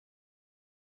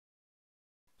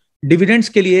Dividends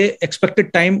के लिए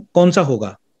expected time कौन सा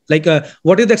होगा? Like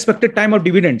what is the expected time of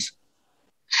dividends?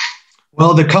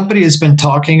 Well, the company has been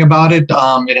talking about it.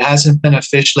 It hasn't been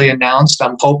officially announced.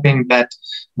 I'm hoping that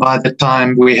by the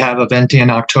time we have Aventi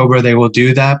in October, they will do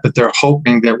that. But they're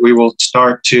hoping that we will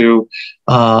start to.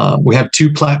 We have 2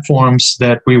 platforms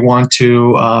that we want to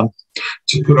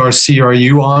put our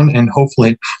CRU on, and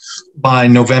hopefully by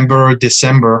November or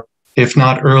December, if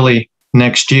not early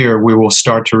next year, we will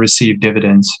start to receive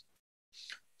dividends.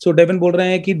 So Devine बोल रहे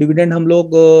हैं कि dividend हम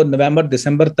लोग नवंबर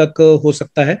दिसंबर तक हो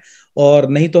सकता है, और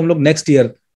नहीं तो हम लोग नेक्स्ट ईयर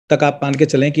तक आप मान के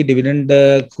चलें कि डिविडेंड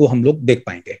को हम लोग देख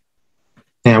पाएंगे.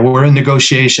 Yeah, we're in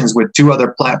negotiations with 2 other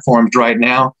platforms right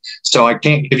now, so I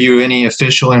can't give you any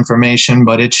official information,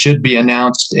 but it should be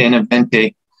announced in Aventi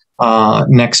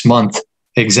next month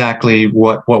exactly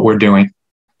what we're doing.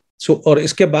 सो और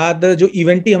इसके बाद जो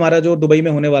इवेंटी हमारा जो दुबई में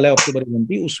होने वाला है अक्टूबर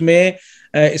इवेंटी, उसमें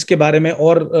इसके बारे में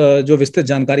और जो विस्तृत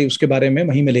जानकारी उसके बारे में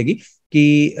वहीं मिलेगी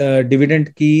कि डिविडेंड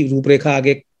की रूपरेखा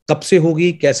आगे कब से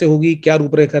होगी, कैसे होगी, क्या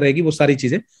रूपरेखा रहेगी, वो सारी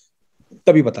चीजें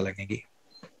तभी पता लगेंगी.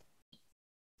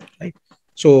 राइट.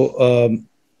 सो